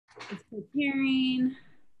Just preparing.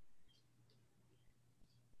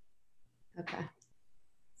 Okay.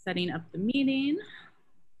 Setting up the meeting.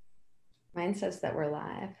 Mine says that we're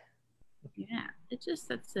live. Yeah, it just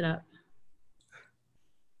sets it up.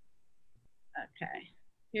 Okay,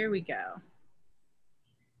 here we go.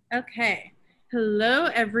 Okay, hello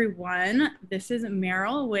everyone. This is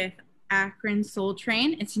Meryl with Akron Soul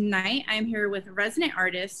Train, and tonight I'm here with resident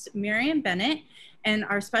artist Miriam Bennett and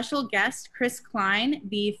our special guest Chris Kline,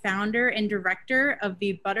 the founder and director of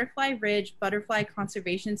the Butterfly Ridge Butterfly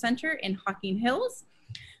Conservation Center in Hocking Hills.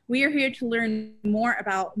 We are here to learn more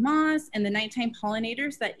about moths and the nighttime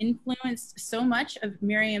pollinators that influenced so much of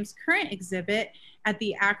Miriam's current exhibit at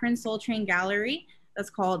the Akron Soul Train Gallery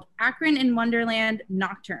that's called Akron in Wonderland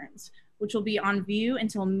Nocturnes, which will be on view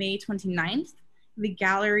until May 29th. The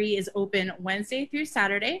gallery is open Wednesday through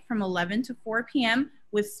Saturday from 11 to 4 p.m.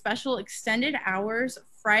 with special extended hours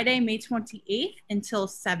Friday, May 28th until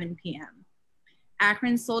 7 p.m.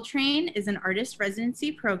 Akron Soul Train is an artist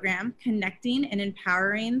residency program connecting and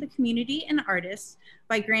empowering the community and artists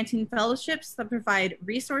by granting fellowships that provide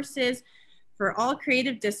resources for all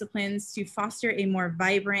creative disciplines to foster a more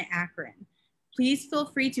vibrant Akron. Please feel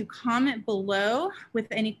free to comment below with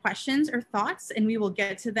any questions or thoughts, and we will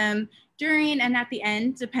get to them during and at the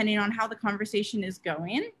end, depending on how the conversation is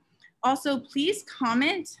going. Also, please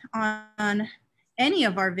comment on any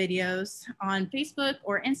of our videos on Facebook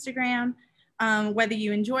or Instagram, whether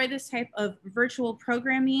you enjoy this type of virtual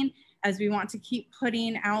programming, as we want to keep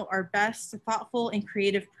putting out our best, thoughtful, and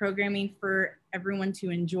creative programming for everyone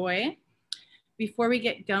to enjoy. Before we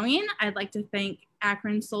get going, I'd like to thank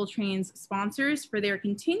Akron Soul Train's sponsors for their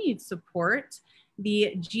continued support: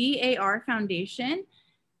 the GAR Foundation,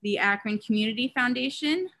 the Akron Community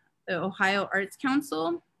Foundation, the Ohio Arts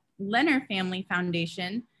Council, Leonard Family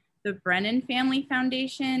Foundation, the Brennan Family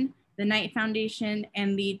Foundation, the Knight Foundation,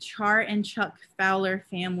 and the Char and Chuck Fowler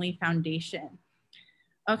Family Foundation.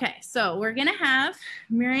 Okay, so we're gonna have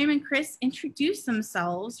Miriam and Chris introduce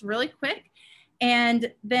themselves really quick,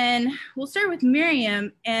 and then we'll start with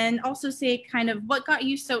Miriam and also say kind of what got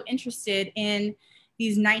you so interested in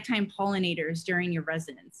these nighttime pollinators during your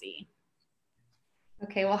residency.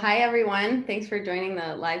 Okay, well, hi everyone. Thanks for joining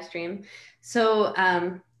the live stream. So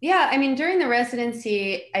yeah, I mean, during the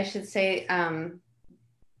residency, I should say,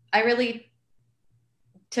 I really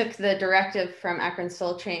took the directive from Akron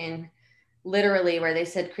Soul Train literally, where they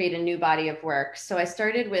said create a new body of work. So I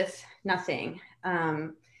started with nothing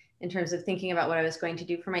in terms of thinking about what I was going to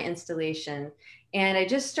do for my installation. And I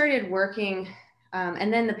just started working,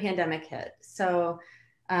 and then the pandemic hit. So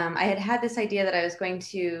I had this idea that I was going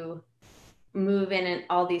to move in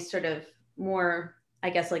all these sort of more, I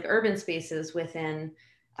guess, like urban spaces within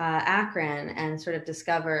Akron and sort of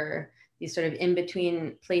discover these sort of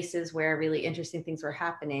in-between places where really interesting things were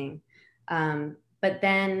happening. But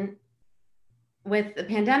then with the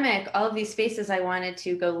pandemic, all of these spaces I wanted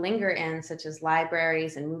to go linger in, such as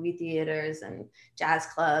libraries and movie theaters and jazz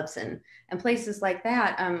clubs and places like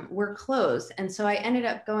that, were closed. And so I ended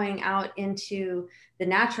up going out into the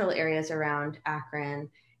natural areas around Akron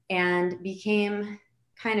and became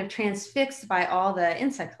kind of transfixed by all the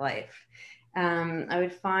insect life. I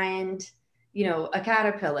would find, you know, a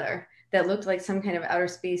caterpillar that looked like some kind of outer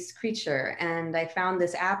space creature. And I found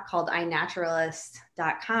this app called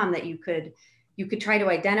iNaturalist.com that you could try to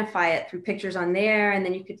identify it through pictures on there. And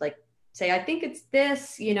then you could like say, I think it's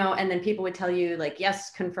this, you know, and then people would tell you like,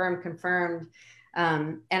 yes, confirmed.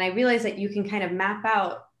 And I realized that you can kind of map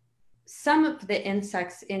out some of the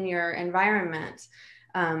insects in your environment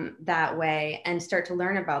that way and start to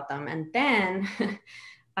learn about them. And then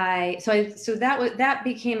that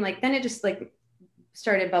became like, then it just like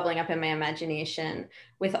started bubbling up in my imagination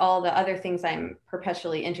with all the other things I'm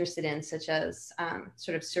perpetually interested in, such as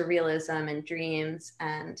sort of surrealism and dreams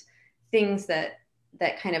and things that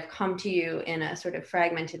kind of come to you in a sort of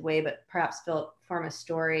fragmented way, but perhaps form a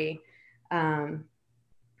story. And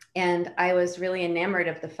I was really enamored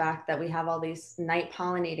of the fact that we have all these night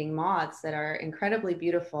pollinating moths that are incredibly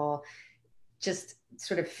beautiful, just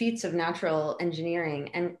sort of feats of natural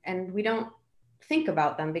engineering. And we don't think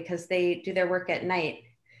about them because they do their work at night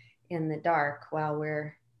in the dark while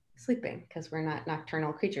we're sleeping, because we're not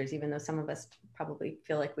nocturnal creatures, even though some of us probably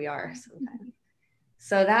feel like we are sometimes.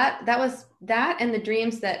 So that was that, and the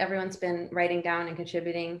dreams that everyone's been writing down and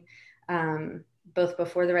contributing, both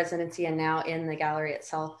before the residency and now in the gallery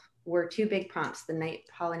itself, were two big prompts: the night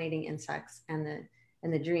pollinating insects and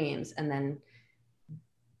the dreams. And then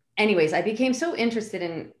anyways, I became so interested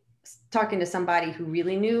in talking to somebody who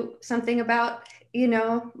really knew something about, you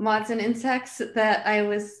know, moths and insects, that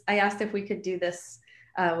I asked if we could do this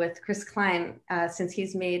with Chris Kline, since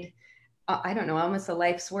he's made, I don't know, almost a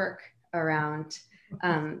life's work around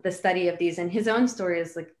the study of these. And his own story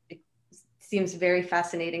is like, it seems very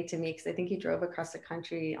fascinating to me because I think he drove across the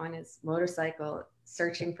country on his motorcycle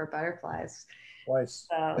searching for butterflies. Twice.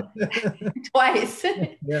 Twice.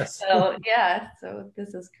 Yes. So yeah, so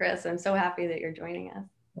this is Chris. I'm so happy that you're joining us.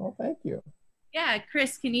 Well, thank you. Yeah,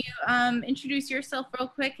 Chris, can you introduce yourself real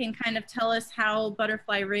quick and kind of tell us how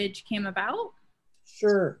Butterfly Ridge came about?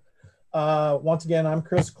 Sure. Once again, I'm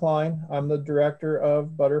Chris Kline. I'm the director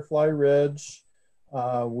of Butterfly Ridge.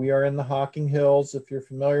 We are in the Hocking Hills. If you're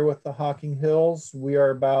familiar with the Hocking Hills, we are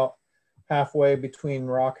about halfway between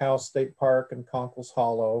Rock House State Park and Conkle's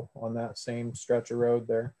Hollow on that same stretch of road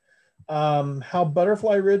there. How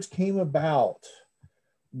Butterfly Ridge came about?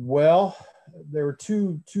 Well, there were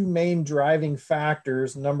two main driving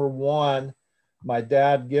factors. Number one, my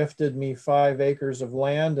dad gifted me 5 acres of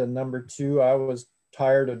land, and number two, I was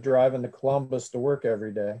tired of driving to Columbus to work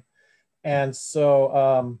every day. And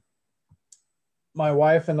so my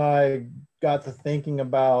wife and I got to thinking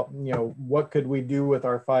about, you know, what could we do with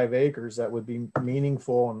our 5 acres that would be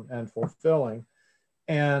meaningful and fulfilling.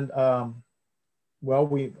 And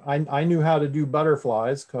well, I knew how to do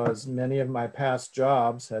butterflies because many of my past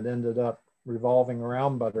jobs had ended up revolving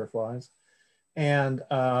around butterflies. And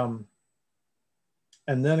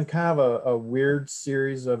then kind of a weird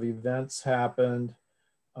series of events happened.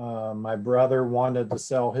 My brother wanted to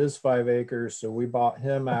sell his 5 acres, so we bought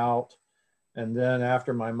him out. And then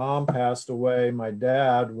after my mom passed away, my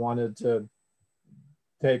dad wanted to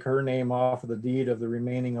take her name off of the deed of the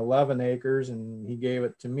remaining 11 acres, and he gave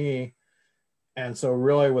it to me. And so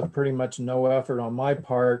really with pretty much no effort on my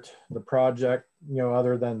part, the project, you know,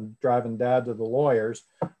 other than driving dad to the lawyers,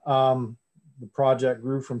 the project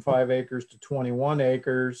grew from 5 acres to 21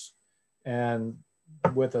 acres and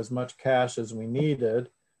with as much cash as we needed.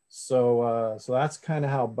 So that's kind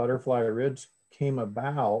of how Butterfly Ridge came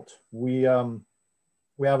about. We have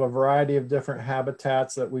a variety of different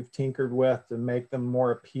habitats that we've tinkered with to make them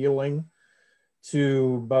more appealing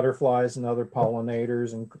to butterflies and other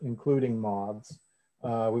pollinators, including moths.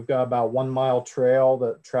 We've got about 1 mile trail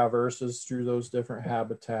that traverses through those different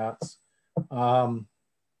habitats. How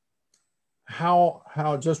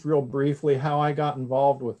just real briefly, how I got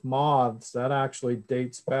involved with moths, that actually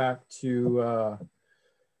dates back to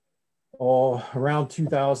around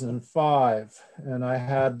 2005. And I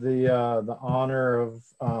had the honor of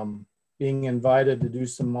being invited to do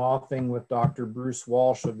some mothing with Dr. Bruce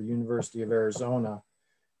Walsh of the University of Arizona.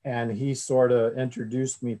 And he sort of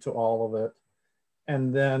introduced me to all of it.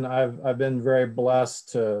 And then I've been very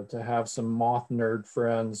blessed to have some moth nerd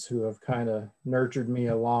friends who have kind of nurtured me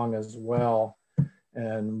along as well.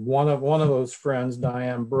 And one of those friends,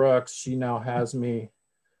 Diane Brooks, she now has me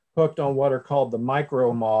hooked on what are called the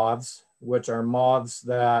micro moths, which are moths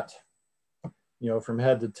that, you know, from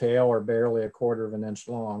head to tail are barely 1/4 of an inch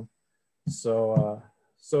long. So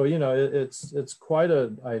you know, it's quite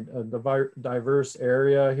a diverse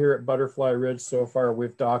area here at Butterfly Ridge. So far,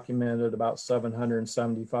 we've documented about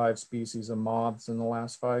 775 species of moths in the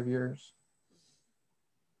last 5 years.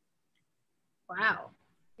 Wow.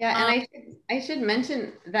 Yeah, and I should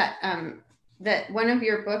mention that that one of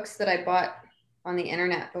your books that I bought on the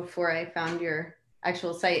internet before I found your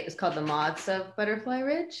actual site is called The Moths of Butterfly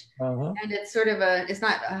Ridge. Uh-huh. And it's sort of it's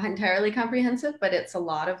not entirely comprehensive, but it's a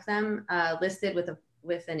lot of them listed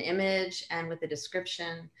with an image and with a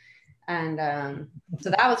description. And so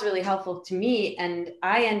that was really helpful to me. And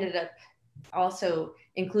I ended up also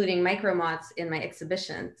including micro moths in my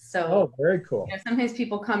exhibition. So very cool. You know, sometimes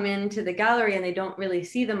people come into the gallery and they don't really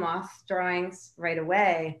see the moth drawings right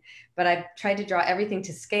away, but I've tried to draw everything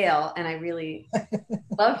to scale. And I really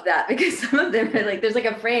loved that because some of them are like, there's like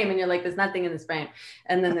a frame and you're like, there's nothing in this frame.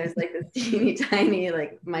 And then there's like this teeny tiny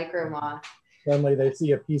like micro moth. Suddenly they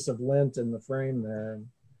see a piece of lint in the frame there.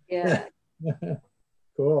 Yeah.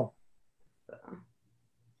 Cool.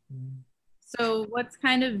 So what's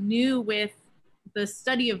kind of new with the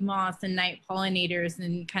study of moths and night pollinators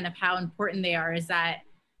and kind of how important they are? Is that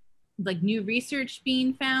like new research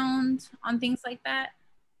being found on things like that?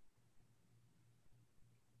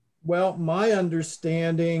 Well, my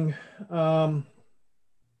understanding,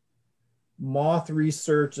 moth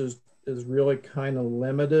research is really kind of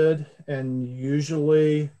limited, and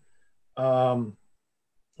usually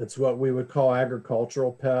it's what we would call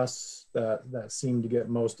agricultural pests that seem to get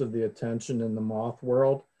most of the attention in the moth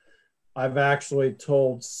world. I've actually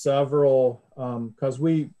told several, because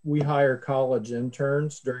we hire college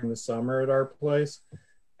interns during the summer at our place,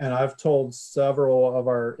 and I've told several of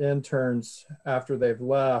our interns after they've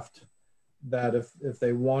left that if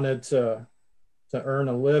they wanted to to earn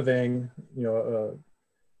a living,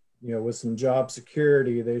 with some job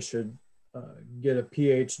security, they should get a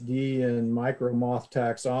PhD in micro moth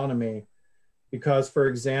taxonomy. Because, for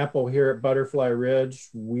example, here at Butterfly Ridge,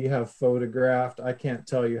 we have photographed, I can't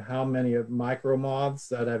tell you how many of micro moths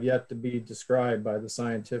that have yet to be described by the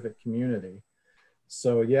scientific community.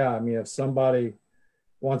 So yeah, I mean, if somebody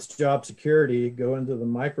wants job security, go into the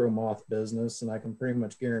micro moth business, and I can pretty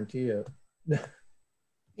much guarantee it.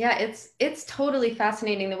 Yeah, it's totally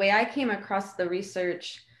fascinating the way I came across the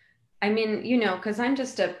research. I mean, because I'm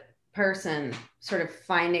just a person sort of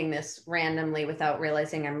finding this randomly without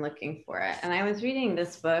realizing I'm looking for it. And I was reading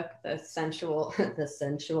this book, The Sensual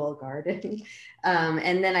Garden.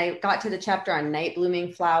 And then I got to the chapter on night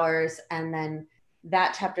blooming flowers. And then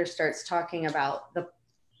that chapter starts talking about the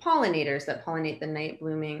pollinators that pollinate the night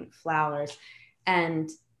blooming flowers, and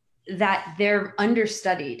that they're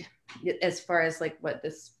understudied as far as like what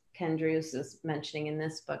this Ken Drews is mentioning in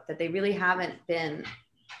this book, that they really haven't been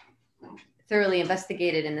thoroughly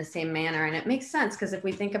investigated in the same manner. And it makes sense, because if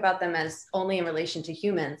we think about them as only in relation to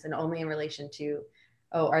humans and only in relation to,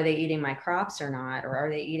 oh, are they eating my crops or not? Or are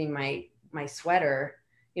they eating my sweater?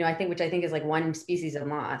 Which I think is like one species of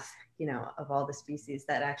moth, of all the species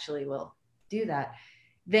that actually will do that.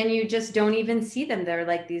 Then you just don't even see them. They're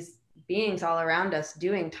like these beings all around us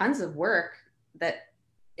doing tons of work that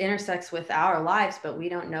intersects with our lives, but we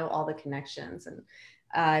don't know all the connections. And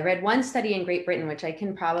I read one study in Great Britain, which I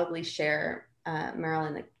can probably share, Meryl,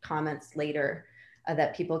 in the comments later,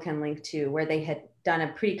 that people can link to, where they had done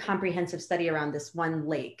a pretty comprehensive study around this one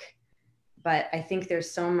lake. But I think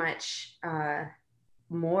there's so much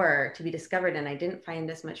more to be discovered, and I didn't find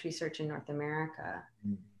as much research in North America.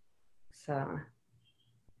 So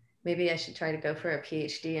maybe I should try to go for a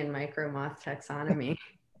PhD in micro moth taxonomy.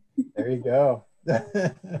 There you go.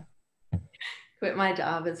 Quit my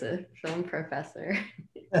job as a film professor.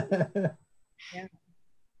 Yeah.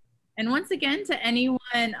 And once again, to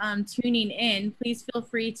anyone tuning in, please feel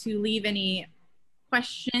free to leave any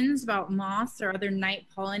questions about moths or other night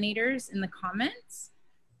pollinators in the comments.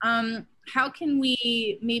 How can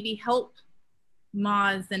we maybe help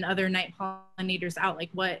moths and other night pollinators out? Like,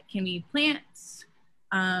 what can we plant?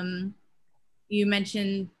 You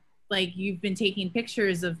mentioned like you've been taking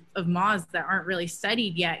pictures of moths that aren't really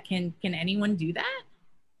studied yet. Can anyone do that?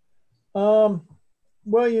 Well,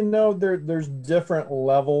 there's different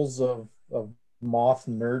levels of moth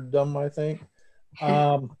nerddom, I think.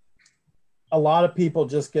 A lot of people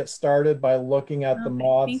just get started by looking at the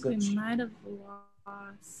moths. I think we might have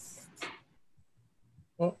lost.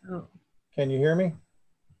 Oh. Can you hear me?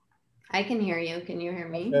 I can hear you. Can you hear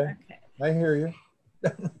me? Okay. I hear you.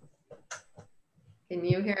 Can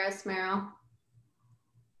you hear us, Meryl?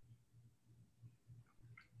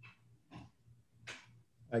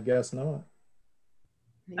 I guess not.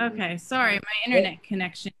 Okay, sorry, my internet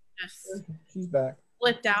connection just She's back.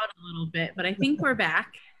 flipped out a little bit, but I think we're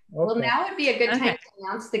back. Okay. Well, now would be a good time to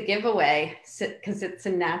announce the giveaway, because it's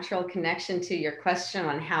a natural connection to your question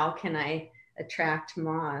on how can I attract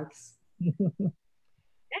moths.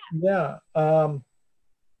 Yeah.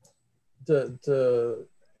 To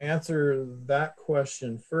answer that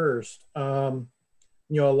question first, a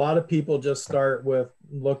lot of people just start with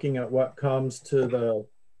looking at what comes to the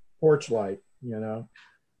porch light,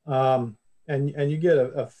 and you get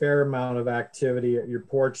a fair amount of activity at your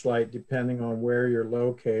porch light depending on where you're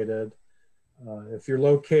located. If you're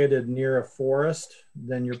located near a forest,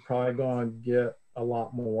 then you're probably going to get a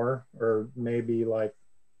lot more, or maybe like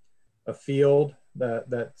a field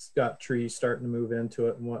that's got trees starting to move into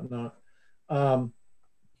it and whatnot.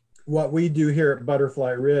 What we do here at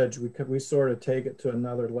Butterfly Ridge, we sort of take it to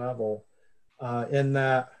another level, in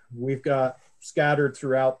that we've got scattered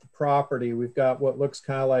throughout the property, we've got what looks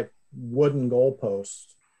kind of like wooden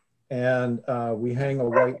goalposts, and we hang a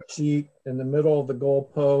white sheet in the middle of the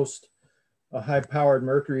goalpost, a high-powered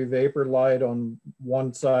mercury vapor light on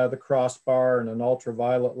one side of the crossbar and an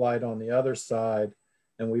ultraviolet light on the other side,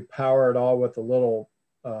 and we power it all with a little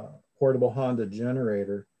portable Honda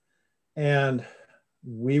generator. And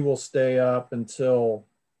we will stay up until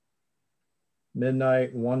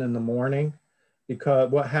midnight, 1 in the morning, because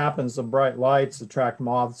what happens, the bright lights attract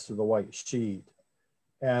moths to the white sheet.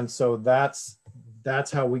 And so that's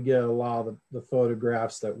how we get a lot of the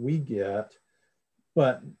photographs that we get.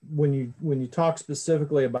 But when you talk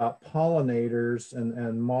specifically about pollinators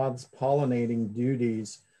and moths pollinating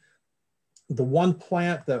duties, the one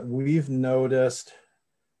plant that we've noticed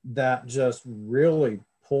that just really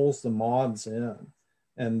pulls the moths in,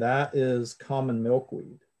 and that is common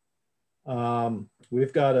milkweed.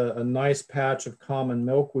 We've got a nice patch of common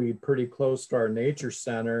milkweed pretty close to our nature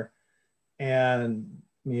center, And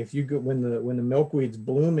I mean, if you go, when the milkweed's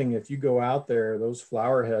blooming, if you go out there, those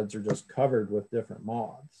flower heads are just covered with different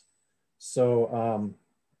moths. So,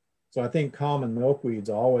 so I think common milkweed's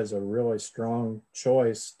always a really strong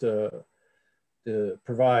choice to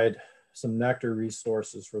provide some nectar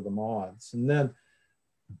resources for the moths. And then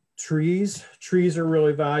trees are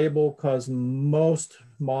really valuable because most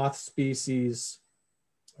moth species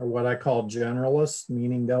are what I call generalists,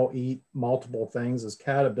 meaning they'll eat multiple things as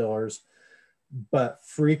caterpillars, but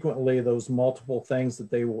frequently those multiple things that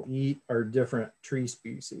they will eat are different tree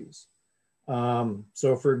species.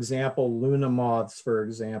 So for example, Luna moths, for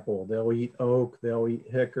example, they'll eat oak, they'll eat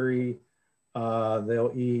hickory,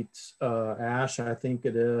 they'll eat ash, I think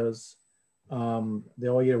it is.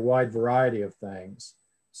 They'll eat a wide variety of things.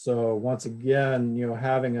 So once again, you know,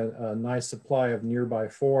 having a nice supply of nearby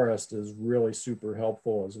forest is really super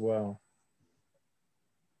helpful as well.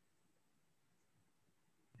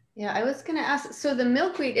 Yeah, I was going to ask, so the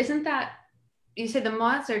milkweed, isn't that, you said the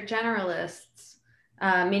moths are generalists,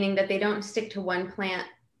 meaning that they don't stick to one plant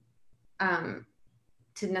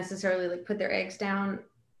to necessarily like put their eggs down.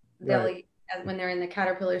 They'll Right. eat, when they're in the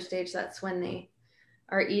caterpillar stage, that's when they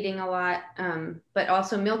are eating a lot. But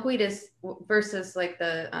also milkweed is versus like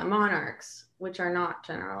the monarchs, which are not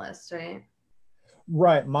generalists, right?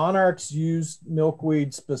 Right. Monarchs use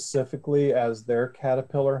milkweed specifically as their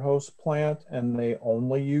caterpillar host plant, and they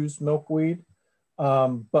only use milkweed.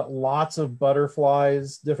 But lots of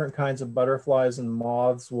butterflies, different kinds of butterflies and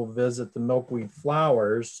moths will visit the milkweed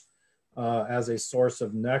flowers as a source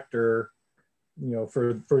of nectar, you know,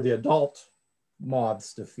 for the adult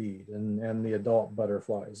moths to feed and the adult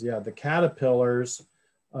butterflies. Yeah, the caterpillars,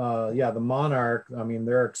 yeah, the monarch, I mean,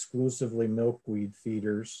 they're exclusively milkweed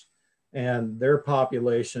feeders, and their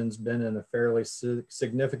population's been in a fairly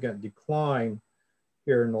significant decline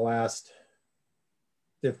here in the last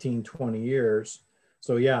 15, 20 years.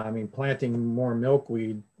 So yeah, I mean, planting more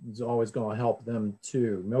milkweed is always going to help them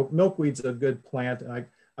too. Milkweed's a good plant.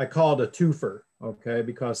 I call it a twofer, okay,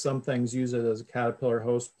 because some things use it as a caterpillar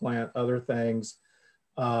host plant, other things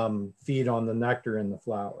feed on the nectar in the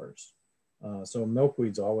flowers. So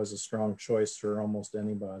milkweed's always a strong choice for almost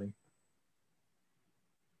anybody.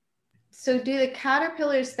 So do the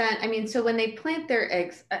caterpillars then, I mean, so when they plant their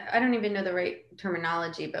eggs, I don't even know the right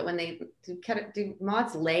terminology, but when they do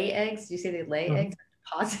moths lay eggs? Do you say they lay eggs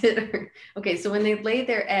or deposit? Okay, so when they lay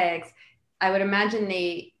their eggs, I would imagine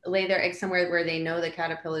they lay their eggs somewhere where they know the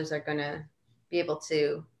caterpillars are going to be able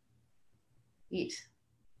to eat.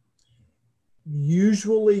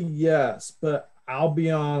 Usually, yes, but I'll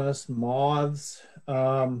be honest, moths,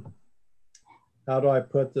 how do I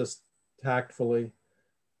put this tactfully?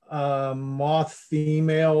 Moth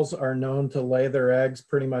females are known to lay their eggs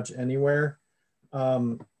pretty much anywhere.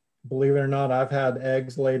 Believe it or not, I've had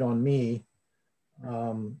eggs laid on me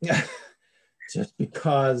just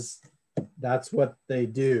because that's what they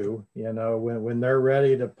do. You know, when they're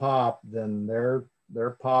ready to pop, then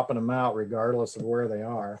they're popping them out regardless of where they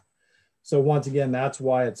are. So once again, that's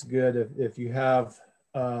why it's good if you have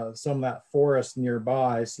some of that forest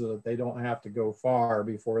nearby so that they don't have to go far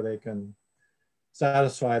before they can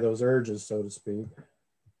satisfy those urges, so to speak.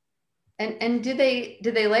 And do they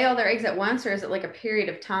lay all their eggs at once, or is it like a period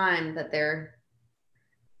of time that they're?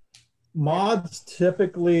 Moths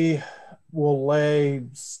typically will lay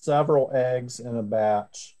several eggs in a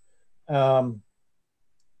batch. And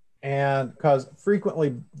because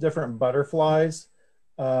frequently different butterflies,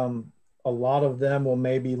 a lot of them will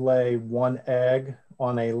maybe lay one egg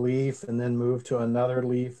on a leaf and then move to another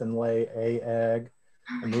leaf and lay a egg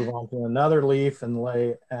and move on to another leaf and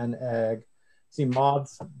lay an egg. See,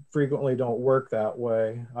 moths frequently don't work that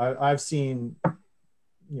way. I've seen,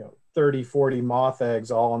 you know, 30, 40 moth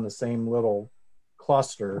eggs all in the same little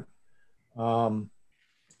cluster. And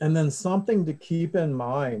then something to keep in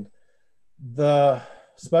mind,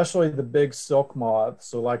 especially the big silk moths,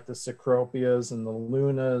 so like the Cecropias and the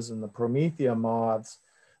Lunas and the Promethea moths,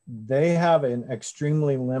 they have an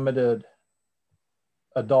extremely limited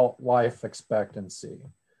adult life expectancy.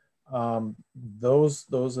 Those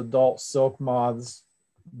adult silk moths,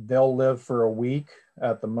 they'll live for a week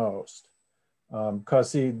at the most. Because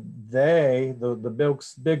see, the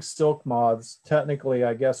big silk moths, technically,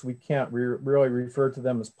 I guess we can't really refer to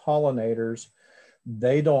them as pollinators.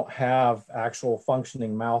 They don't have actual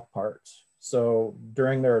functioning mouth parts. So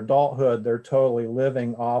during their adulthood, they're totally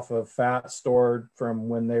living off of fat stored from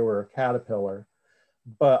when they were a caterpillar.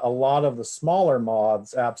 But a lot of the smaller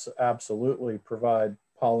moths absolutely provide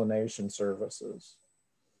pollination services.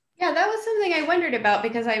 Yeah, that was something I wondered about,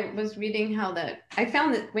 because I was reading how I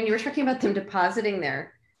found that when you were talking about them depositing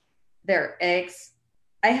their eggs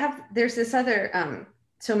there's this other,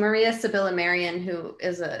 so Maria Sibylla Marion, who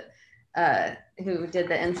is who did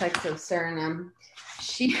the insects of Suriname,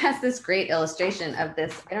 she has this great illustration of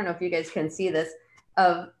this. I don't know if you guys can see this,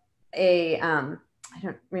 of a, I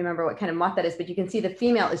don't remember what kind of moth that is, but you can see the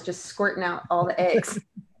female is just squirting out all the eggs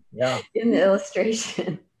in the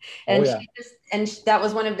illustration. And that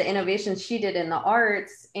was one of the innovations she did in the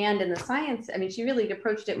arts and in the science. I mean, she really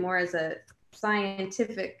approached it more as a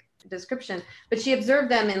scientific description, but she observed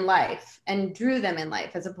them in life and drew them in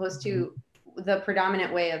life, as opposed to the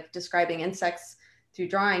predominant way of describing insects through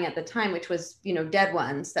drawing at the time, which was, you know, dead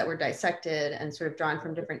ones that were dissected and sort of drawn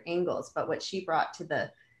from different angles. But what she brought to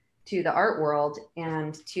the art world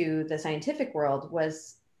and to the scientific world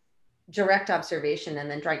was direct observation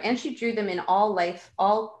and then drawing. And she drew them in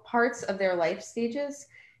all parts of their life stages,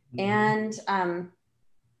 and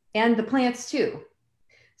the plants too.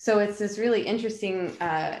 So it's this really interesting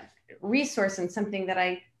resource, and something that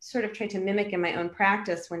I sort of try to mimic in my own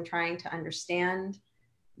practice when trying to understand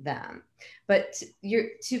them. But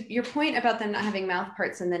to your point about them not having mouth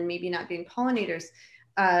parts and then maybe not being pollinators,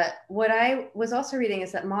 what I was also reading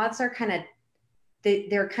is that moths are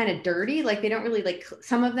they're kind of dirty. Like, they don't really,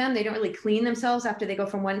 some of them, they don't really clean themselves after they go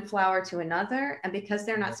from one flower to another. And because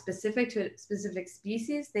they're not specific to a specific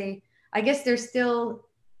species, I guess that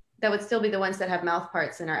would still be the ones that have mouth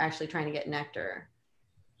parts and are actually trying to get nectar.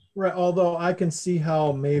 Right. Although I can see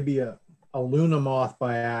how maybe a Luna moth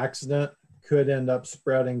by accident could end up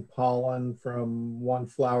spreading pollen from one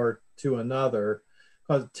flower to another.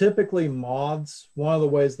 Because typically moths, one of the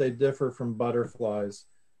ways they differ from butterflies,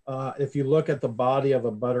 if you look at the body of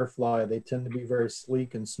a butterfly, they tend to be very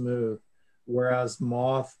sleek and smooth, whereas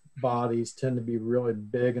moth bodies tend to be really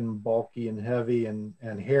big and bulky and heavy and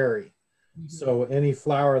hairy. So any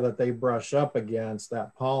flower that they brush up against,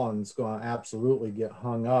 that pollen's going to absolutely get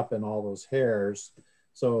hung up in all those hairs.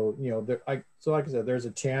 So, you know, so like I said, there's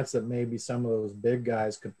a chance that maybe some of those big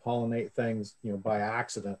guys could pollinate things, you know, by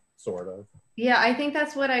accident, sort of. Yeah, I think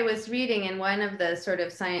that's what I was reading in one of the sort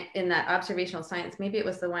of science, in that observational science, maybe it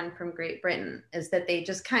was the one from Great Britain, is that they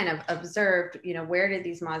just kind of observed, you know, where did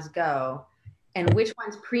these moths go and which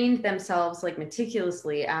ones preened themselves like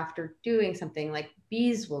meticulously after doing something. Like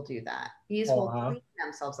bees will do that. Bees will clean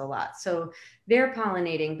themselves a lot. So they're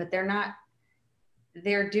pollinating, but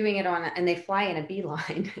they're doing it and they fly in a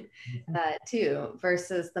beeline too,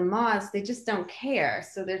 versus the moths, they just don't care.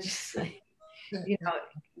 So they're just like, you know,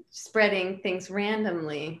 spreading things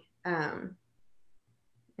randomly.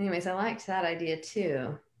 Anyways, I liked that idea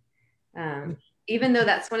too. Even though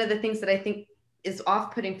that's one of the things that I think is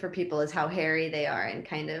off-putting for people, is how hairy they are and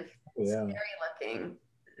kind of scary looking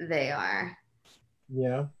they are.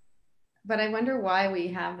 Yeah. But I wonder why we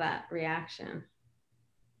have that reaction.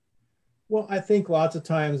 Well, I think lots of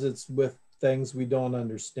times it's with things we don't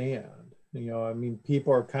understand. You know, I mean,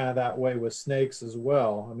 people are kind of that way with snakes as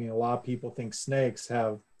well. I mean, a lot of people think snakes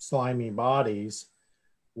have slimy bodies,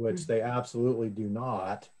 which they absolutely do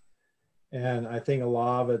not. And I think a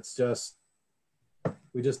lot of it's just,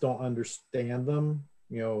 we just don't understand them.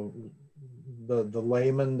 You know, the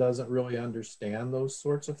layman doesn't really understand those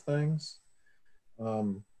sorts of things.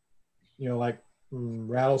 You know, like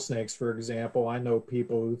rattlesnakes, for example, I know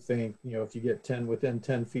people who think, you know, if you get within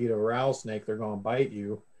 10 feet of a rattlesnake, they're going to bite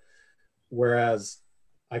you. Whereas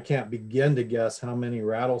I can't begin to guess how many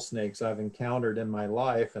rattlesnakes I've encountered in my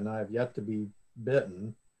life, and I've yet to be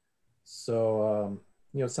bitten. So,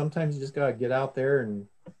 you know, sometimes you just got to get out there and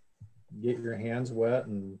get your hands wet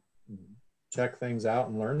and check things out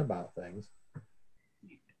and learn about things.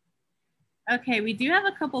 Okay, we do have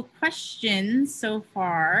a couple questions so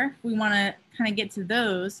far. We want to kind of get to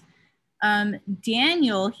those.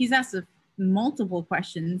 Daniel, he's asked multiple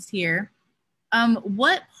questions here.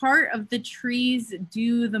 What part of the trees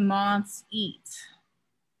do the moths eat?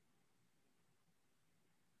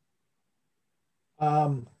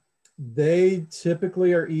 They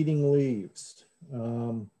typically are eating leaves.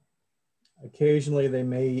 Occasionally they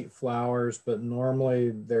may eat flowers, but normally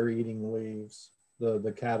they're eating leaves.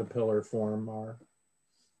 The caterpillar form are.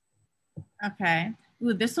 Okay.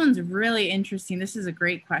 Ooh, this one's really interesting. This is a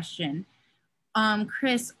great question.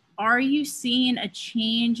 Chris, are you seeing a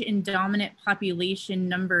change in dominant population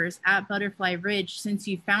numbers at Butterfly Ridge since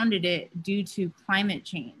you founded it due to climate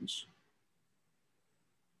change?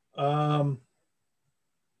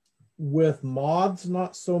 With moths,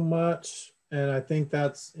 not so much. And I think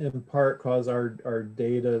that's in part because our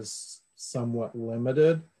data is somewhat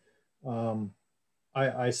limited.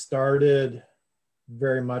 I started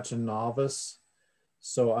very much a novice,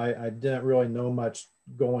 so I didn't really know much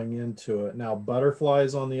going into it. Now,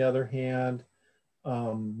 butterflies, on the other hand,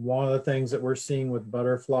 One of the things that we're seeing with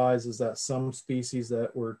butterflies is that some species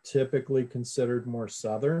that were typically considered more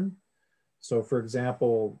southern. So for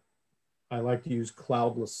example, I like to use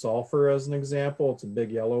cloudless sulfur as an example. It's a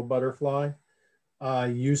big yellow butterfly.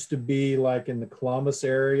 Used to be like in the Columbus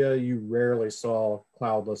area, you rarely saw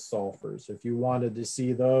cloudless sulfurs. If you wanted to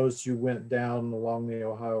see those, you went down along the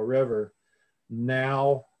Ohio River.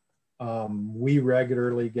 Now, we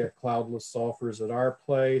regularly get cloudless sulfurs at our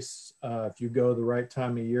place. If you go the right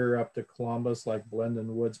time of year up to Columbus, like Blendon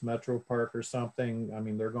Woods Metro Park or something, I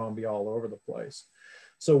mean, they're going to be all over the place.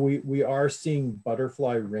 So we are seeing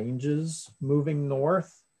butterfly ranges moving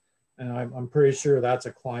north, and I'm pretty sure that's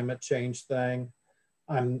a climate change thing.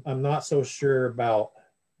 I'm not so sure about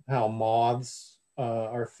how moths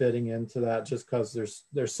are fitting into that, just because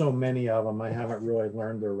there's so many of them. I haven't really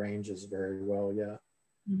learned their ranges very well yet.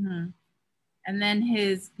 Mm-hmm. And then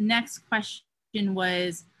his next question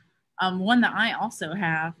was one that I also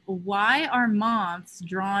have. Why are moths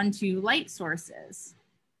drawn to light sources?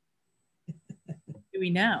 Do we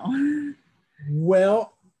know?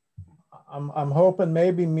 Well, I'm hoping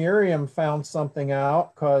maybe Miriam found something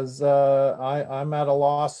out, because I'm at a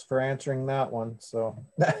loss for answering that one. So.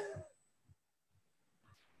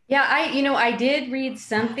 Yeah, I did read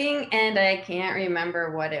something and I can't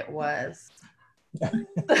remember what it was.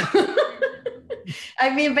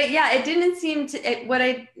 I mean, but yeah, it didn't seem to, what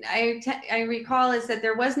I recall is that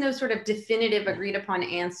there was no sort of definitive agreed upon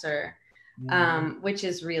answer, which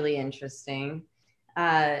is really interesting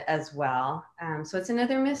as well. So it's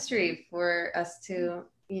another mystery for us to,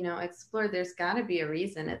 explore. There's got to be a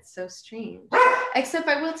reason. It's so strange. Except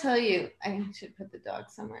I will tell you, I should put the dog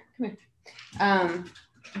somewhere. Come here.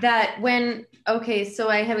 That so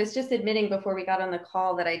I was just admitting before we got on the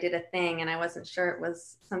call that I did a thing and I wasn't sure it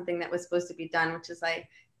was something that was supposed to be done, which is I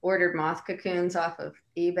ordered moth cocoons off of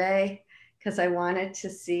eBay because I wanted to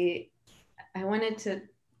see, I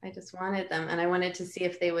just wanted them and I wanted to see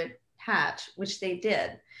if they would hatch, which they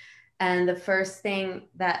did. And the first thing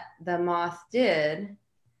that the moth did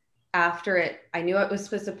after it, I knew I was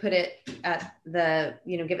supposed to put it at the,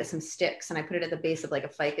 give it some sticks, and I put it at the base of like a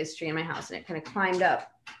ficus tree in my house, and it kind of climbed up,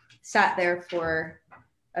 sat there for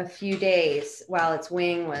a few days while its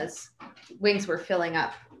wings were filling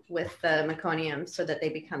up with the meconium so that they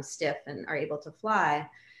become stiff and are able to fly.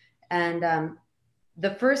 And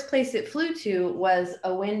the first place it flew to was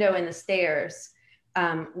a window in the stairs,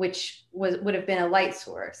 which would have been a light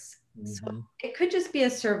source. So it could just be a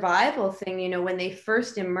survival thing, when they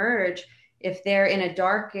first emerge, if they're in a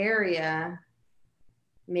dark area,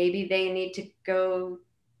 maybe they need to go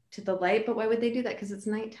to the light, but why would they do that? Because it's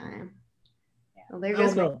nighttime. Yeah. Well, there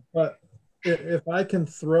goes. But if I can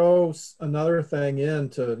throw another thing in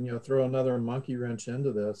to, throw another monkey wrench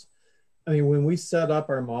into this, I mean, when we set up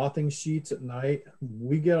our mothing sheets at night,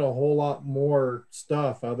 we get a whole lot more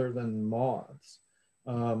stuff other than moths.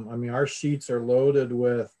 I mean, our sheets are loaded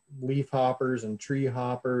with leaf hoppers and tree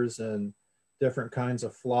hoppers and different kinds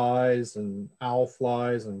of flies and owl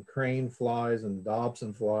flies and crane flies and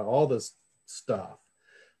Dobson fly, all this stuff.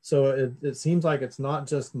 So it seems like it's not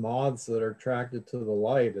just moths that are attracted to the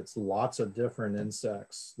light. It's lots of different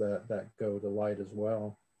insects that go to light as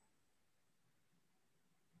well.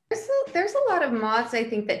 There's a lot of moths, I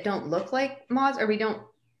think, that don't look like moths, or we don't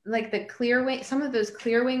like the clear wing. Some of those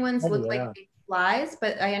clear wing ones look like flies,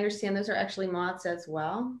 but I understand those are actually moths as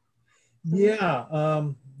well. Yeah,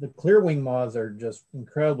 the clearwing moths are just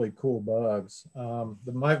incredibly cool bugs.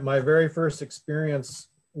 My very first experience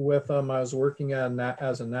with them, I was working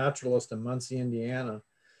as a naturalist in Muncie, Indiana,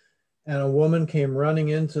 and a woman came running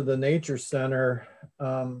into the nature center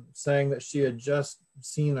saying that she had just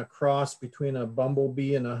seen a cross between a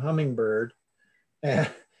bumblebee and a hummingbird and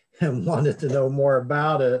wanted to know more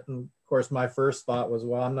about it. And of course, my first thought was,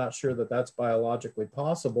 well, I'm not sure that that's biologically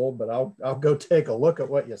possible, but I'll go take a look at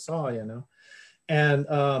what you saw,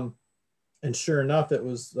 And sure enough, it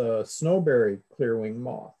was the snowberry clearwing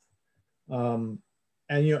moth.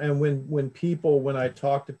 And when I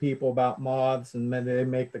talk to people about moths, and then they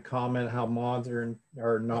make the comment how moths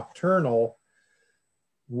are nocturnal,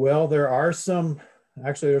 well,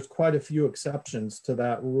 there's quite a few exceptions to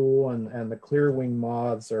that rule, and the clearwing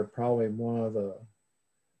moths are probably one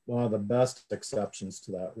of the best exceptions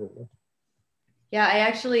to that rule. Yeah, I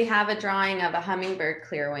actually have a drawing of a hummingbird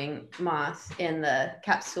clearwing moth in the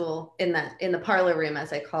capsule in the parlor room,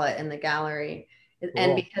 as I call it, in the gallery. Cool.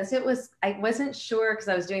 And because I wasn't sure because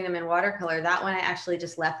I was doing them in watercolor. That one I actually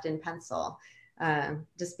just left in pencil,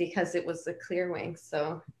 just because it was a clearwing.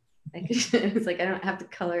 So it was like I don't have to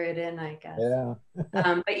color it in, I guess. Yeah.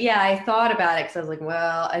 But yeah, I thought about it because I was like,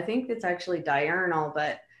 well, I think it's actually diurnal,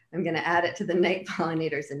 but I'm going to add it to the night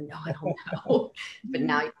pollinators. And no, I don't know. But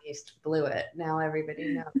now you blew it. Now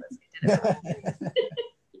everybody knows. I did it wrong.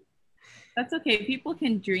 That's okay. People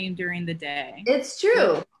can dream during the day. It's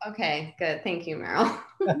true. Okay, good. Thank you, Meryl.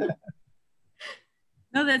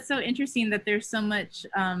 No, that's so interesting that there's so much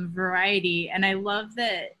variety. And I love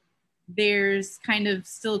that there's kind of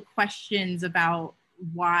still questions about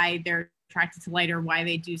why they're attracted to light or why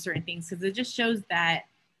they do certain things, because it just shows that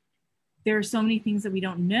there are so many things that we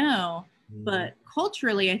don't know. But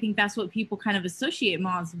culturally, I think that's what people kind of associate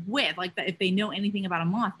moths with. Like that, if they know anything about a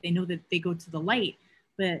moth, they know that they go to the light.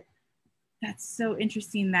 But that's so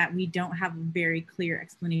interesting that we don't have a very clear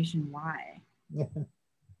explanation why.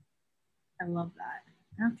 I love that.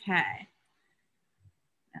 Okay.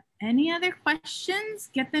 Any other questions?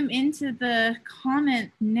 Get them into the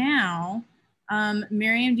comment now.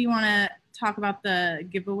 Miriam, do you want to talk about the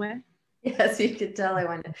giveaway? Yes, you could tell I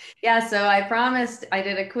wanted. Yeah, so I promised, I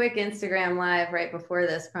did a quick Instagram live right before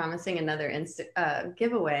this, promising another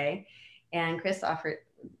giveaway, and Chris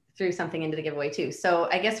threw something into the giveaway too. So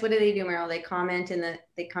I guess what do they do, Meryl? They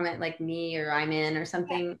comment like me or I'm in or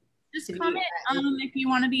something. Just comment if you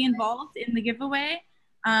want to be involved in the giveaway,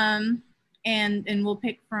 and we'll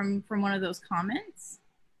pick from one of those comments.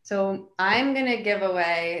 So I'm going to give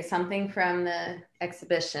away something from the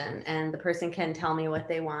exhibition, and the person can tell me what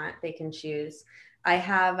they want. They can choose. I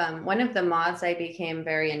have one of the moths I became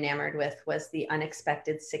very enamored with was the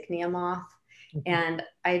unexpected Cycnia moth. And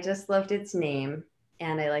I just loved its name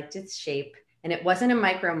and I liked its shape. And it wasn't a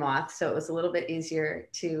micro moth, so it was a little bit easier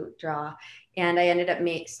to draw. And I ended up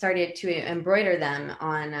started to embroider them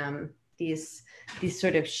on these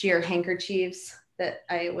sort of sheer handkerchiefs that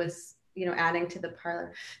I was adding to the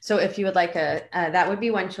parlor. So if you would like that would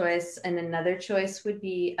be one choice. And another choice would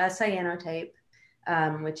be a cyanotype,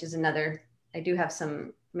 which is another, I do have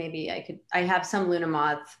some, I have some Luna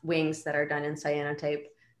moth wings that are done in cyanotype,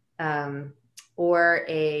 or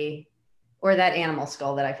that animal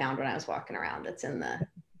skull that I found when I was walking around that's in the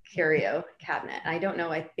curio cabinet. I don't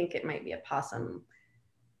know, I think it might be a possum,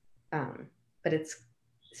 but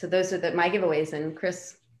so those are my giveaways, and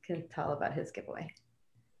Chris can tell about his giveaway.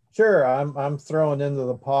 Sure, I'm throwing into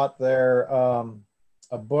the pot there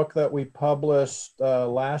a book that we published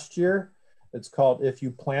last year. It's called If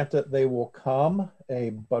You Plant It, They Will Come, a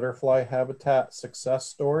butterfly habitat success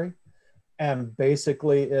story. And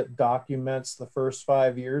basically it documents the first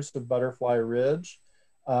 5 years of Butterfly Ridge,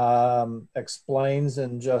 explains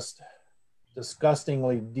in just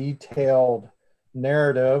disgustingly detailed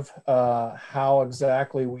narrative how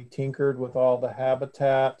exactly we tinkered with all the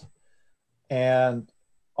habitat, and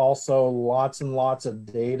also lots and lots of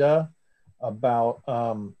data about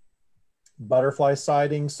butterfly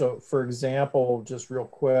sightings. So for example, just real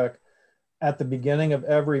quick, at the beginning of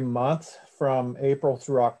every month from April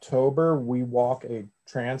through October, we walk a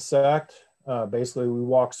transect. Basically, we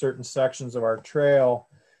walk certain sections of our trail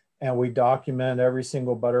and we document every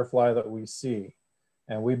single butterfly that we see.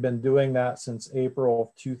 And we've been doing that since April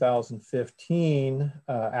of 2015,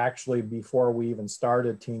 actually before we even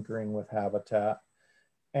started tinkering with habitat.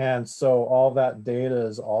 And so all that data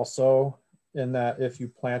is also in that If You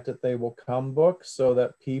Plant It, They Will Come book, so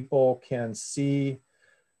that people can see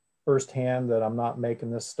firsthand that I'm not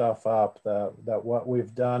making this stuff up, that what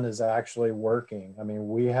we've done is actually working. I mean,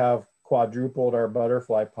 we have quadrupled our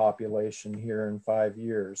butterfly population here in 5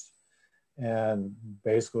 years. And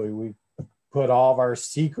basically we put all of our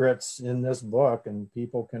secrets in this book, and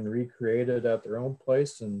people can recreate it at their own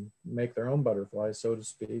place and make their own butterflies, so to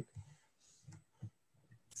speak.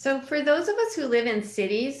 So for those of us who live in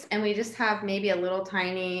cities and we just have maybe a little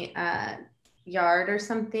tiny yard or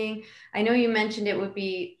something, I know you mentioned it would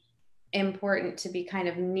be important to be kind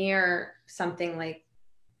of near something like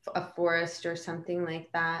a forest or something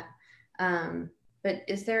like that. But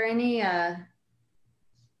is there any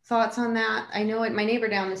thoughts on that? I know my neighbor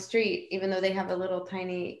down the street, even though they have a little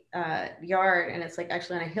tiny yard and it's like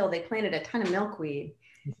actually on a hill, they planted a ton of milkweed.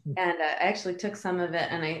 And I actually took some of it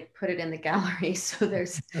and I put it in the gallery. So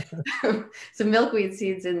there's some milkweed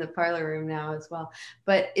seeds in the parlor room now as well.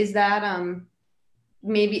 But is that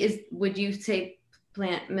would you say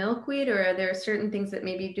plant milkweed, or are there certain things that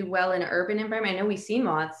maybe do well in an urban environment? I know we see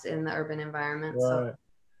moths in the urban environment. Right.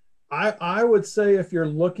 So I would say if you're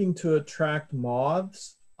looking to attract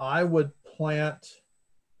moths, I would plant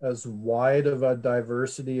as wide of a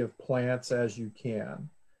diversity of plants as you can.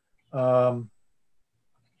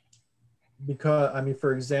 Because I mean,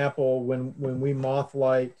 for example, when we moth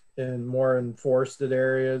light more in forested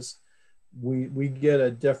areas, we get a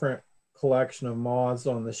different collection of moths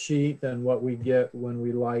on the sheet than what we get when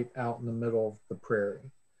we light out in the middle of the prairie.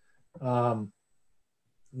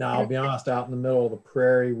 Now, I'll be honest, out in the middle of the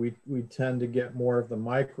prairie, we tend to get more of the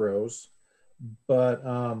micros, but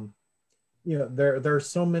you know, there's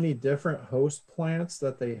so many different host plants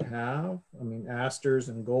that they have. I mean, asters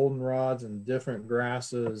and goldenrods and different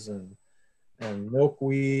grasses and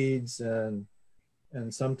milkweeds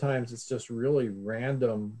and sometimes it's just really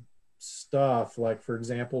random stuff. Like for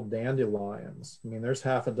example, dandelions. I mean, there's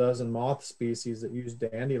half a dozen moth species that use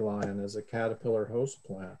dandelion as a caterpillar host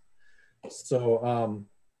plant. So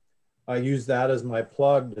I use that as my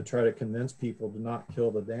plug to try to convince people to not kill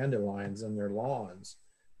the dandelions in their lawns,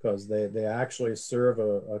 because they actually serve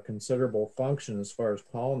a considerable function as far as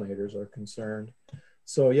pollinators are concerned.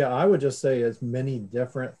 So yeah, I would just say as many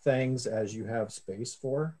different things as you have space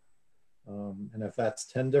for. And if that's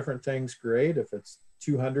 10 different things, great. If it's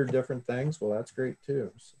 200 different things, well, that's great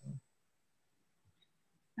too. So.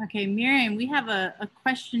 Okay, Miriam, we have a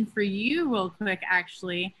question for you real quick,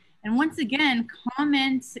 actually. And once again,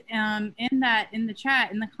 comment in the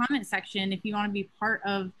chat, in the comment section, if you want to be part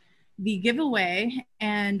of the giveaway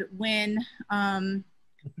and win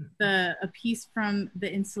a piece from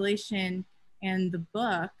the installation and the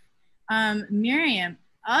book. Miriam,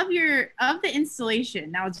 of the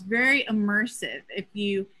installation, now it's very immersive. If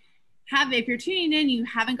you're tuning in, you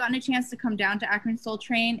haven't gotten a chance to come down to Akron Soul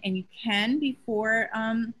Train, and you can before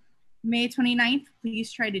May 29th,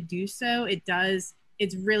 please try to do so.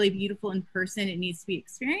 It's really beautiful in person. It needs to be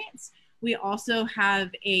experienced. We also have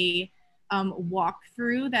a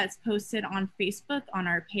walkthrough that's posted on Facebook on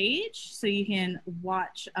our page, so you can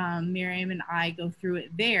watch Miriam and I go through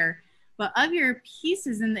it there. But of your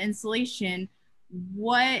pieces in the installation,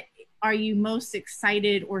 what are you most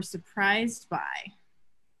excited or surprised by?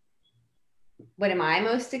 What am I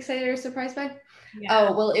most excited or surprised by? Yeah.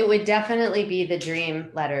 Oh, well, it would definitely be the dream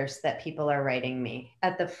letters that people are writing me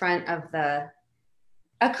at the front of a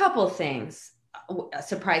couple things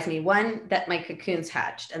surprised me. One, that my cocoons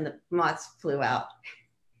hatched and the moths flew out.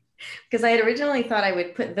 Because I had originally thought I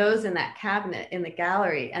would put those in that cabinet in the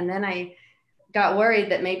gallery. And then I got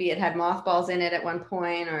worried that maybe it had mothballs in it at one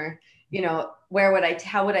point, or, you know,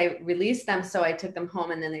 how would I release them? So I took them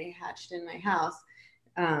home and then they hatched in my house.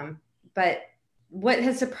 But what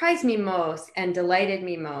has surprised me most and delighted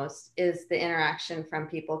me most is the interaction from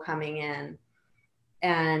people coming in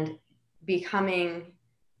and becoming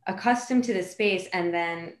accustomed to the space. And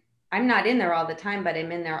then I'm not in there all the time, but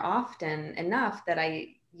I'm in there often enough that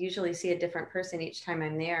I usually see a different person each time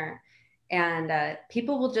I'm there. And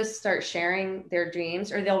people will just start sharing their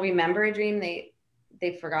dreams, or they'll remember a dream they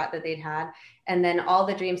forgot that they'd had. And then all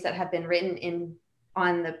the dreams that have been written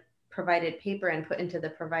on the provided paper and put into the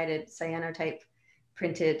provided cyanotype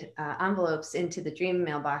printed envelopes into the dream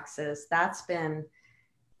mailboxes. That's been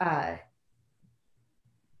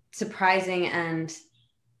surprising and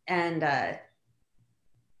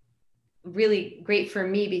really great for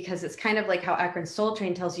me, because it's kind of like how Akron Soul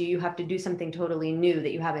Train tells you have to do something totally new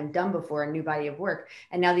that you haven't done before, a new body of work.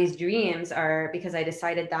 And now these dreams are because I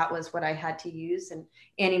decided that was what I had to use. And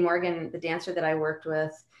Annie Morgan, the dancer that I worked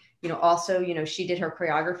with, you know, also, you know, she did her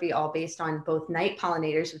choreography all based on both night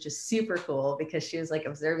pollinators, which is super cool because she was like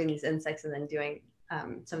observing these insects and then doing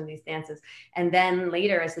some of these dances. And then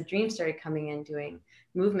later, as the dreams started coming in, doing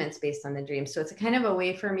movements based on the dreams. So it's a kind of a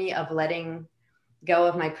way for me of letting go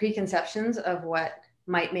of my preconceptions of what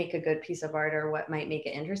might make a good piece of art or what might make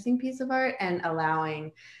an interesting piece of art, and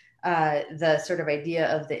allowing the sort of idea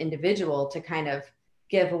of the individual to kind of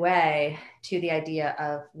give way to the idea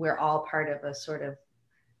of we're all part of a sort of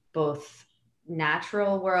both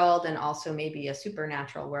natural world and also maybe a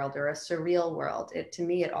supernatural world or a surreal world. To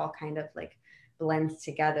me, it all kind of like blends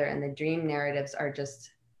together, and the dream narratives are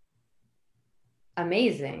just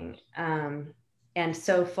amazing. And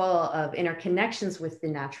so full of interconnections with the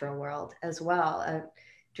natural world as well. A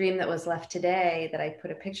dream that was left today that I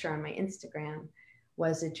put a picture on my Instagram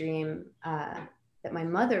was a dream that my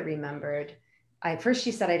mother remembered. First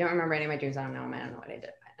she said, I don't remember any of my dreams. I don't know what I did.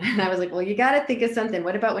 And I was like, well, you got to think of something.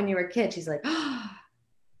 What about when you were a kid? She's like, oh,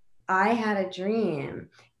 I had a dream.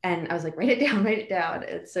 And I was like, write it down.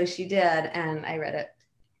 And so she did. And I read it.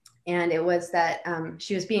 And it was that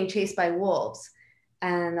she was being chased by wolves.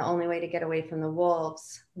 And the only way to get away from the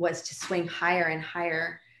wolves was to swing higher and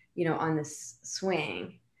higher, you know, on this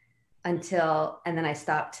swing and then I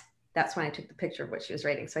stopped. That's when I took the picture of what she was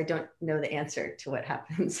writing. So I don't know the answer to what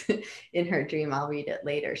happens in her dream. I'll read it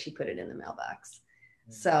later. She put it in the mailbox.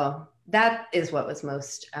 So that is what was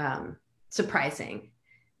most surprising,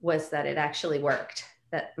 was that it actually worked,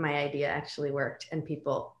 that my idea actually worked, and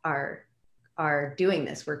people are doing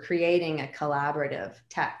this. We're creating a collaborative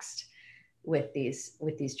text with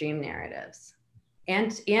these dream narratives.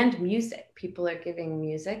 and music. People are giving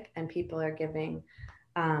music, and people are giving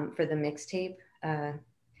for the mixtape,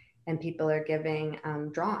 and people are giving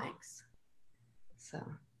drawings. So.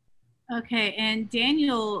 Okay, and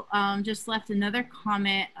Daniel just left another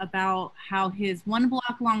comment about how his 1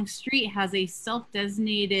 block long street has a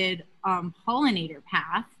self-designated pollinator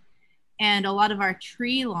path, and a lot of our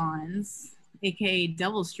tree lawns, aka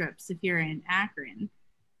double strips if you're in Akron,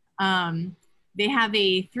 they have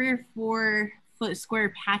a 3 or 4 foot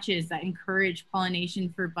square patches that encourage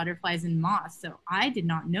pollination for butterflies and moths. So I did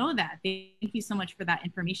not know that. Thank you so much for that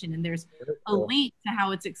information. And there's a link to how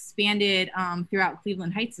it's expanded throughout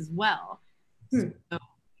Cleveland Heights as well. So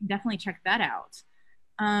definitely check that out.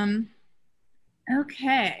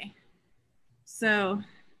 Okay. So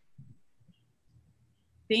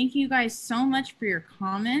thank you guys so much for your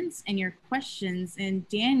comments and your questions. And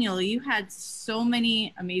Daniel, you had so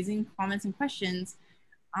many amazing comments and questions.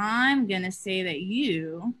 I'm going to say that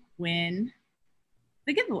you win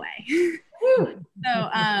the giveaway. So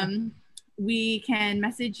we can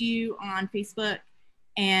message you on Facebook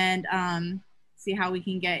and see how we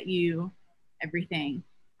can get you everything,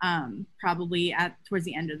 probably towards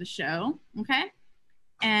the end of the show. Okay.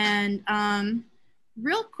 And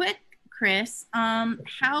real quick, Chris, are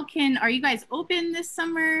you guys open this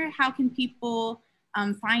summer? How can people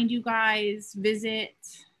find you guys, visit?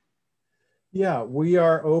 Yeah, we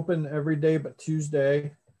are open every day but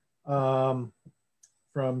Tuesday from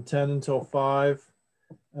 10 until 5.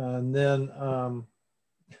 And then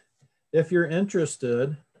if you're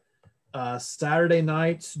interested, Saturday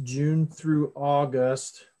nights, June through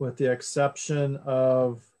August, with the exception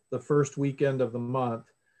of the first weekend of the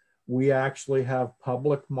month, we actually have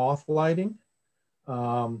public moth lighting.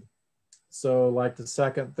 So like the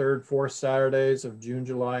 2nd, 3rd, 4th Saturdays of June,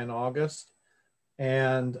 July, and August.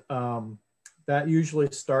 And that usually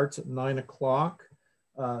starts at 9 o'clock.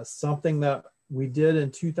 Something that we did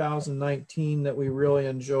in 2019 that we really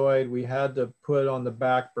enjoyed, we had to put on the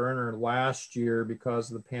back burner last year because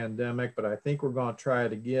of the pandemic, but I think we're going to try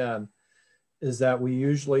it again, is that we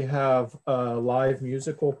usually have live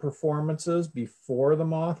musical performances before the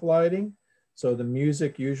moth lighting. So the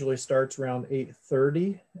music usually starts around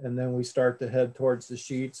 8:30, and then we start to head towards the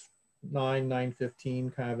sheets,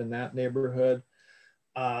 9:15, kind of in that neighborhood.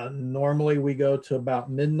 Normally we go to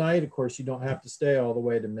about midnight. Of course, you don't have to stay all the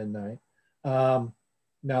way to midnight. Now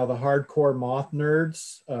the hardcore moth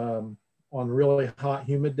nerds, on really hot,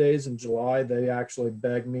 humid days in July, they actually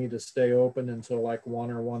beg me to stay open until like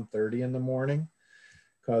 1 or 1:30 in the morning,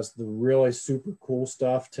 because the really super cool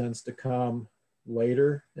stuff tends to come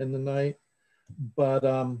later in the night. But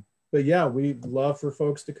yeah, we'd love for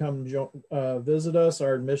folks to come visit us.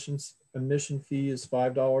 Our admission fee is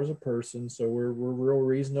 $5 a person, so we're real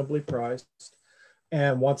reasonably priced.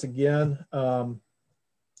 And once again,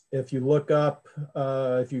 if you look up,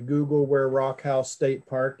 if you Google where Rock House State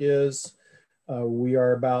Park is, we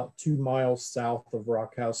are about 2 miles south of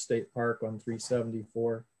Rock House State Park on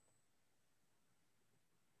 374.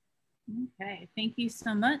 Okay, thank you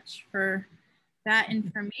so much for that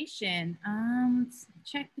information. Let's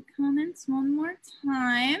check the comments one more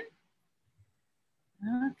time.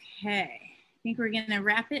 Okay, I think we're gonna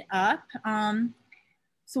wrap it up.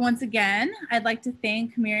 So once again, I'd like to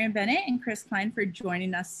thank Miriam Bennett and Chris Kline for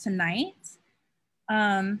joining us tonight.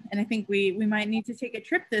 And I think we might need to take a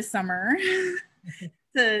trip this summer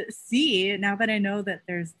to see, now that I know that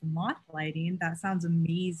there's the moth lighting. That sounds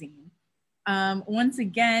amazing. Once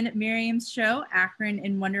again, Miriam's show, Akron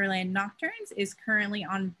in Wonderland Nocturnes, is currently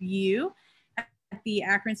on view at the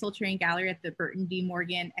Akron Soul Train Gallery at the Burton D.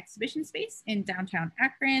 Morgan Exhibition Space in downtown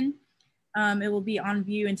Akron. It will be on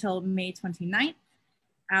view until May 29th.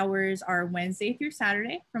 Hours are Wednesday through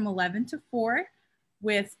Saturday from 11 to 4,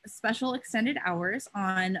 with special extended hours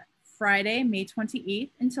on Friday, May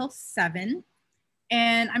 28th until 7.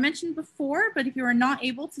 And I mentioned before, but if you are not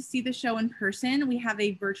able to see the show in person, we have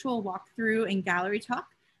a virtual walkthrough and gallery talk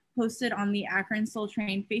posted on the Akron Soul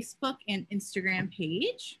Train Facebook and Instagram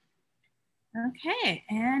page. Okay,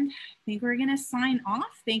 and I think we're gonna sign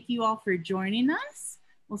off. Thank you all for joining us.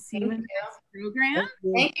 We'll see you in the next program.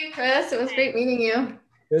 Thank you, Chris. It was great meeting you.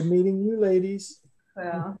 Good meeting you, ladies.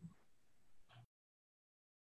 Well.